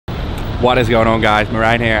What is going on, guys?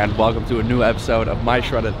 Merijn here and welcome to a new episode of My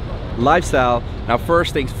Shredded Lifestyle. Now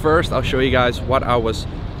first things first, I'll show you guys what I was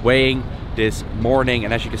weighing this morning,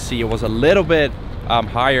 and as you can see it was a little bit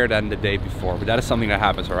higher than the day before, but that is something that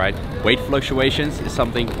happens, all right? Weight fluctuations is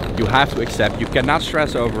something you have to accept. You cannot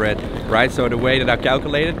stress over it, right? So the way that I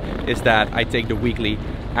calculate it is that I take the weekly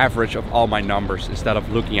average of all my numbers instead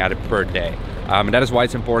of looking at it per day. And that is why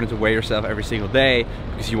it's important to weigh yourself every single day,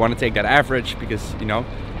 because you want to take that average, because you know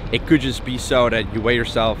it could just be so that you weigh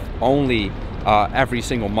yourself only every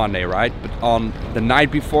single Monday, right? But on the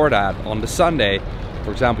night before that, on the Sunday,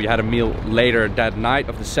 for example, you had a meal later that night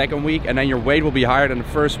of the second week, and then your weight will be higher than the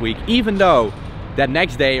first week, even though that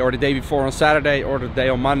next day or the day before on Saturday or the day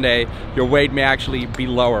on Monday, your weight may actually be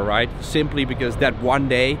lower, right? Simply because that one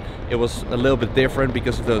day, it was a little bit different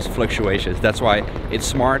because of those fluctuations. That's why it's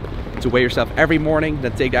smart to weigh yourself every morning,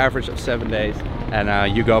 then take the average of 7 days,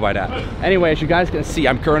 and you go by that. Anyway, as you guys can see,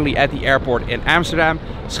 I'm currently at the airport in Amsterdam,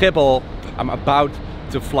 Schiphol. I'm about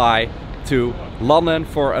to fly to London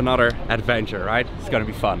for another adventure, right? It's gonna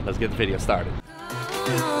be fun. Let's get the video started.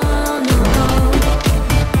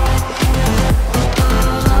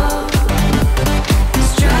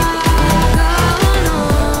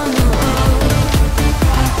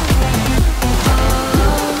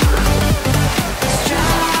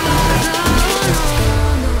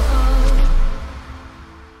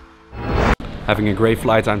 Having a great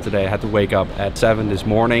flight time today. I had to wake up at 7 this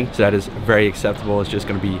morning, so that is very acceptable. It's just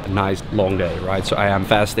gonna be a nice long day, right? So I am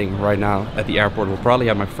fasting right now at the airport. We'll probably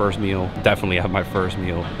have my first meal, definitely have my first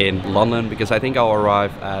meal in London, because I think I'll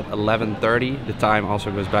arrive at 11:30. The time also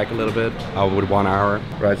goes back a little bit with 1 hour,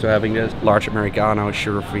 right? So having this large Americano,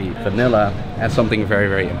 sugar-free vanilla, and something very,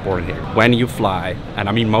 very important here. When you fly, and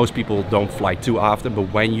I mean most people don't fly too often,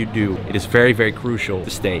 but when you do, it is very, very crucial to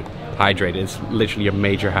stay hydrated. It's literally a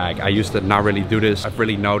major hack. I used to not really do this. I've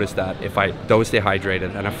really noticed that if I don't stay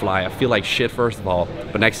hydrated and I fly, I feel like shit first of all,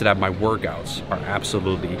 but next to that my workouts are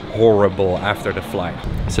absolutely horrible after the flight.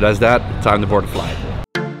 So that's that. Time to board the flight.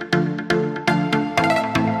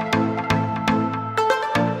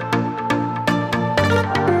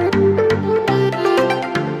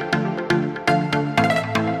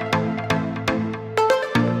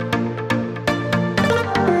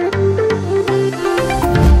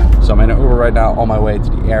 So I'm in an Uber right now on my way to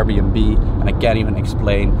the Airbnb, and I can't even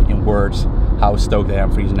explain in words how stoked I am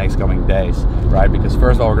for these next coming days, right? Because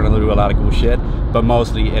first of all, we're gonna do a lot of cool shit, but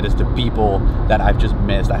mostly it is the people that I've just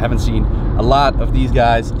missed. I haven't seen a lot of these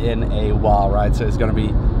guys in a while, right? So it's gonna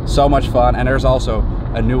be so much fun, and there's also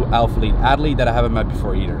a new Alphalete athlete that I haven't met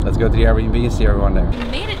before either. Let's go to the Airbnb and see everyone there.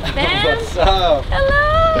 You made it, Ben! What's up?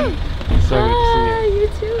 Hello! So good to see you. You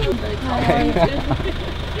too. Hi, you too.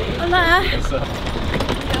 Hola. What's up?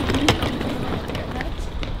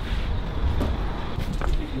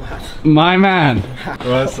 My man.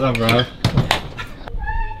 What's up, bro?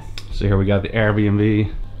 So here we got the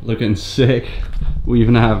Airbnb, looking sick. We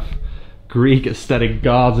even have Greek aesthetic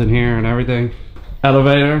gods in here and everything.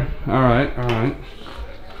 Elevator. All right, all right.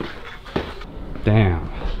 Damn.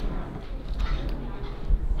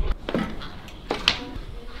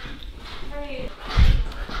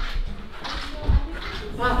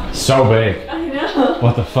 So big. I know.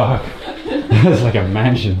 What the fuck? It's like a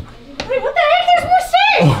mansion. Wait, what the heck? There's more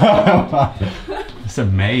stairs! It's a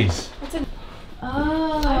maze.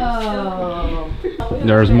 Oh.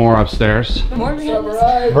 There's more upstairs. More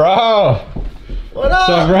behind. Bro! What up? What's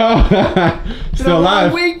up, bro? Still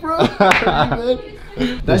alive. Week, bro.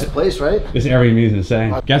 Nice place, right? This Airbnb is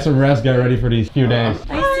insane. Get some rest, get ready for these few days.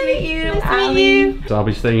 Nice to meet you. Nice to meet you. So I'll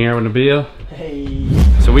be staying here with Nabil. Hey.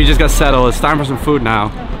 So we just got settled. It's time for some food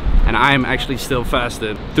now. And I'm actually still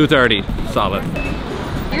fasted. 2:30, solid.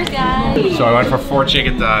 Here's guys. So I went for 4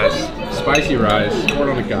 chicken thighs, spicy rice, corn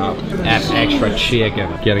on the cob, and extra chicken.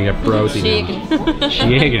 Getting a protein.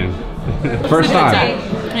 Chicken. First time.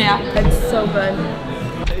 Yeah. It's so good.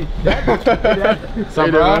 What's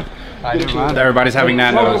up, bro? How you doing, man? Everybody's having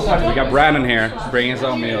Nando's. We got Brandon here, bringing his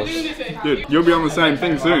own meals. Dude, you'll be on the same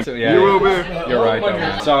thing soon. Yeah, you will be. You're right, though,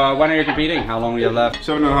 man. So when are you competing? How long do you have left?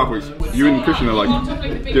 7.5 weeks. You and Christian are like,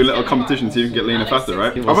 do a little competition so you can get leaner faster,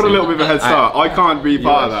 right? We'll I've had a see. little bit of a head start. I can't be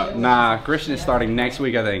part of that. Nah, Christian is starting next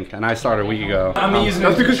week, I think, and I started a week ago. I'm using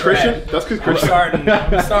That's it because to track. Christian. That's because Christian.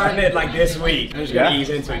 I'm starting it like this week. I'm just gonna ease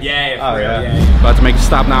into it. Yeah. Oh, for real, yeah. About to make a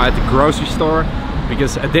stop now at the grocery store,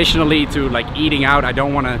 because additionally to like eating out, I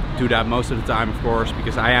don't want to do that most of the time, of course,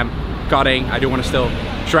 because I am cutting. I do want to still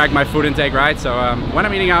track my food intake, right? So when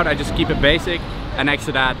I'm eating out, I just keep it basic, and next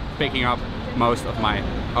to that, picking up most of my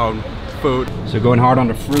own food. So going hard on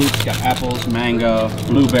the fruits, got apples, mango,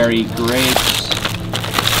 blueberry, grapes,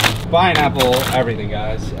 pineapple, everything,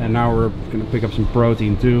 guys. And now we're gonna pick up some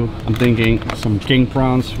protein too. I'm thinking some king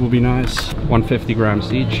prawns will be nice. 150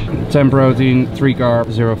 grams each. 10 protein, 3 carb,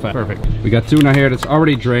 0 fat. Perfect. We got tuna here that's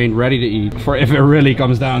already drained, ready to eat. For if it really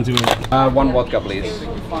comes down to it. 1 vodka, please.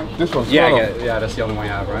 This one's Yeah, that's the only one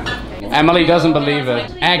you have, right? Emily doesn't believe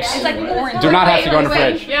it. Eggs do not have to go in the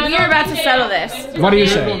fridge. We are about to settle this. What do you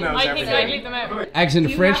say? I think I leave them out. Eggs in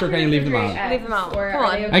the fridge, or can you leave them out? Leave them out. Come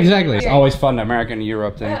on. Exactly. It's always fun, the American and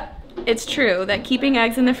Europe thing. It's true that keeping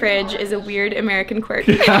eggs in the fridge is a weird American quirk.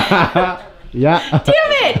 Yeah. Damn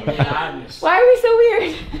it! Why are we so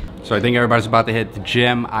weird? So I think everybody's about to hit the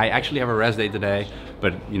gym. I actually have a rest day today,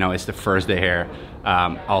 but you know, it's the first day here.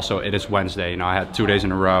 Also, it is Wednesday. You know, I had 2 days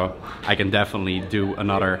in a row. I can definitely do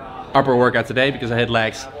another upper workout today because I hit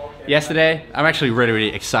legs yesterday. I'm actually really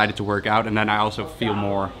excited to work out, and then I also feel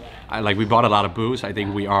more like we bought a lot of booze. I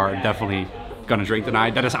think we are definitely gonna drink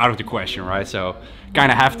tonight. That is out of the question, right? So kind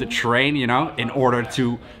of have to train, you know, in order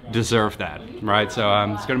to deserve that, right? So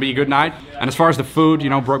it's gonna be a good night. And as far as the food, you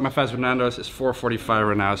know, broke my fast with Nando's. It's 4:45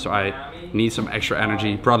 right now, so I need some extra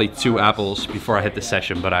energy. Probably 2 apples before I hit the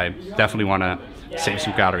session, but I definitely want to save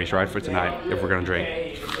some calories, right, for tonight if we're gonna drink.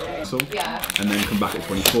 And then come back at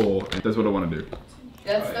 24. That's what I want to do.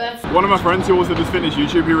 That's One of my friends who also does fitness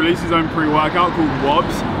YouTube, he released his own pre-workout called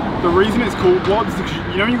Wobbs. The reason it's called Wobbs is because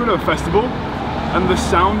you know when you go to a festival and the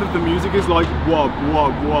sound of the music is like wob,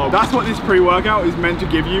 wob, wob. That's what this pre-workout is meant to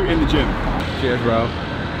give you in the gym. Cheers, bro.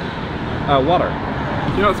 Water.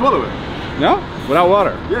 You know, swallow it. No? Without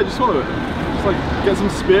water? Yeah, just swallow it. Just like get some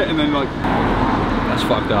spit and then like. That's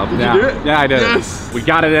fucked up. Did you do it? Yeah, I did. Yes. We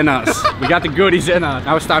got it in us. We got the goodies in us.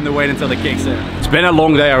 Now it's time to wait until it kicks in. It's been a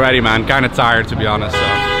long day already, man. Kind of tired, to be honest,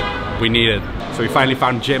 so we need it. So we finally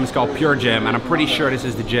found a gym. It's called Pure Gym, and I'm pretty sure this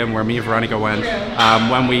is the gym where me and Veronica went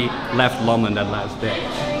when we left London that last day.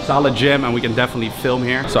 Solid gym, and we can definitely film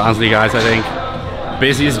here. So honestly, guys, I think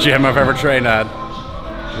busiest gym I've ever trained at.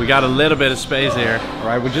 We got a little bit of space here. All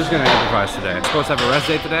right, we're just gonna improvise today. I'm supposed to have a rest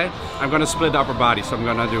day today. I'm gonna split the upper body, so I'm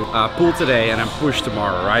gonna do pull today and then push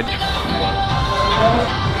tomorrow, right?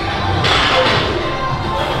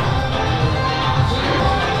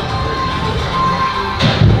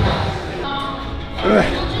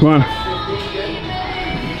 Come on.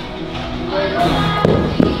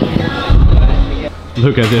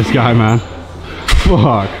 Look at this guy, man.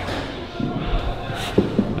 Fuck.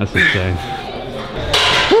 That's insane.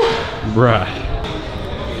 Bruh.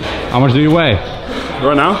 How much do you weigh?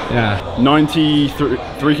 Right now? Yeah.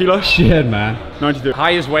 93 kilos? Shit, man. 92.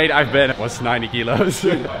 Highest weight I've been was 90 kilos.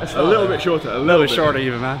 A little bit shorter. A little bit shorter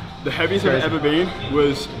even, man. The heaviest I've ever been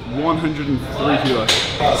was 103 kilos.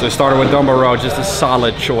 So I started with dumbbell row, just a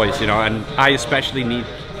solid choice, you know, and I especially need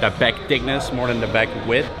that back thickness more than the back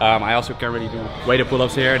width. I also can't really do weighted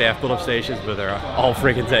pull-ups here. They have pull-up stations, but they're all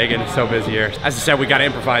freaking taken. It's so busy here. As I said, we gotta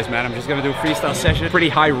improvise, man. I'm just gonna do a freestyle session. Pretty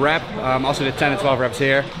high rep. Also the 10 and 12 reps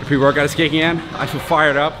here. The pre-workout is kicking in. I feel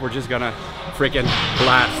fired up. We're just gonna freaking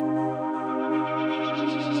blast.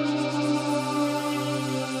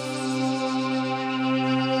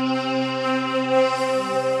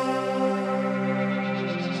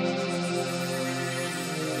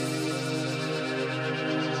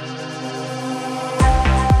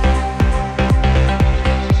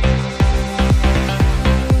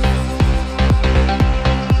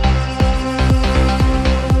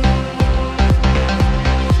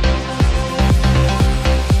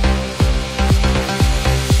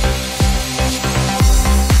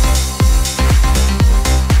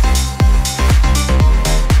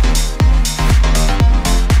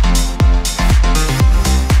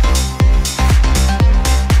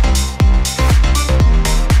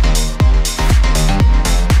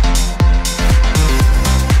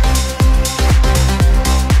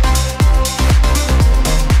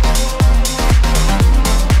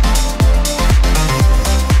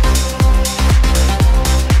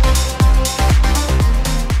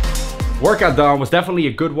 Workout done, was definitely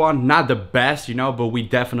a good one, not the best, you know, but we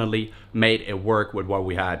definitely made it work with what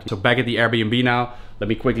we had. So back at the Airbnb now, let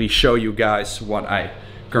me quickly show you guys what I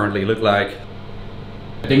currently look like.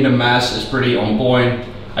 I think the mass is pretty on point.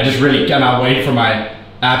 I just really cannot wait for my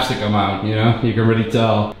abs to come out, you know, you can really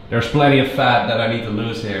tell. There's plenty of fat that I need to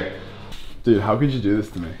lose here. Dude, how could you do this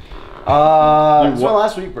to me? It's my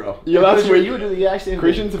last week, bro. Yeah, last week. You would do the exact same thing.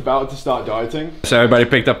 Christian's about to start dieting. So everybody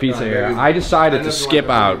picked up pizza here. I decided to skip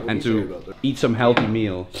out and to eat some healthy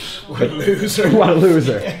meal. What a loser. What a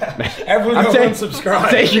loser. Everyone go unsubscribe. I'm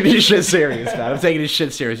taking this shit serious, man. I'm taking this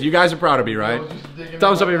shit serious. You guys are proud of me, right?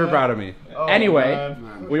 Thumbs up if you're proud of me. Anyway,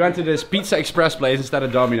 we went to this Pizza Express place instead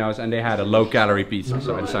of Domino's and they had a low-calorie pizza,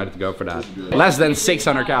 so I decided to go for that. Less than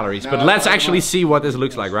 600 calories, but let's actually see what this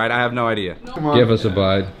looks like, right? I have no idea. Give us a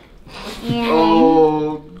bite.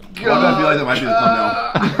 Oh, God. I feel like that might be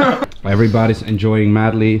the thumbnail. Everybody's enjoying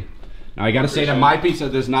madly. Now I gotta say that my pizza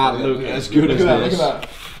does not look as good as this.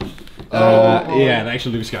 Yeah, it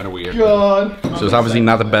actually looks kind of weird. God. So it's obviously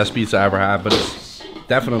not the best pizza I ever had, but it's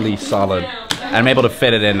definitely solid. And I'm able to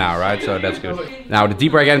fit it in now, right? So that's good. Now, the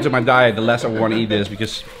deeper I get into my diet, the less I want to eat this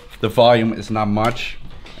because the volume is not much,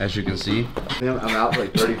 as you can see. I'm out for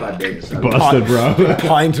like 35 days. Busted, bro.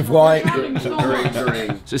 Pint of white.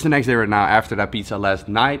 So it's the next day right now after that pizza last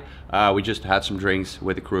night. We just had some drinks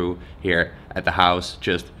with the crew here at the house.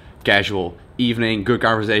 Just casual evening, good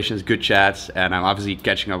conversations, good chats, and I'm obviously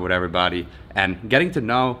catching up with everybody and getting to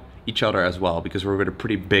know each other as well because we're with a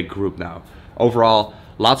pretty big group now. Overall,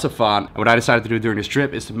 lots of fun. And what I decided to do during this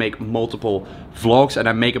trip is to make multiple vlogs and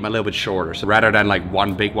I make them a little bit shorter. So rather than like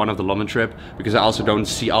one big one of the London trip, because I also don't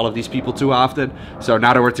see all of these people too often. So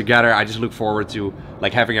now that we're together, I just look forward to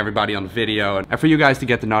like having everybody on the video and for you guys to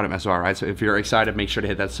get to know them as well, right? So if you're excited, make sure to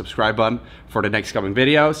hit that subscribe button for the next coming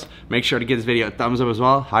videos. Make sure to give this video a thumbs up as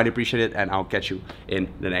well. Highly appreciate it and I'll catch you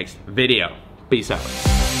in the next video. Peace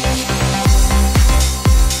out.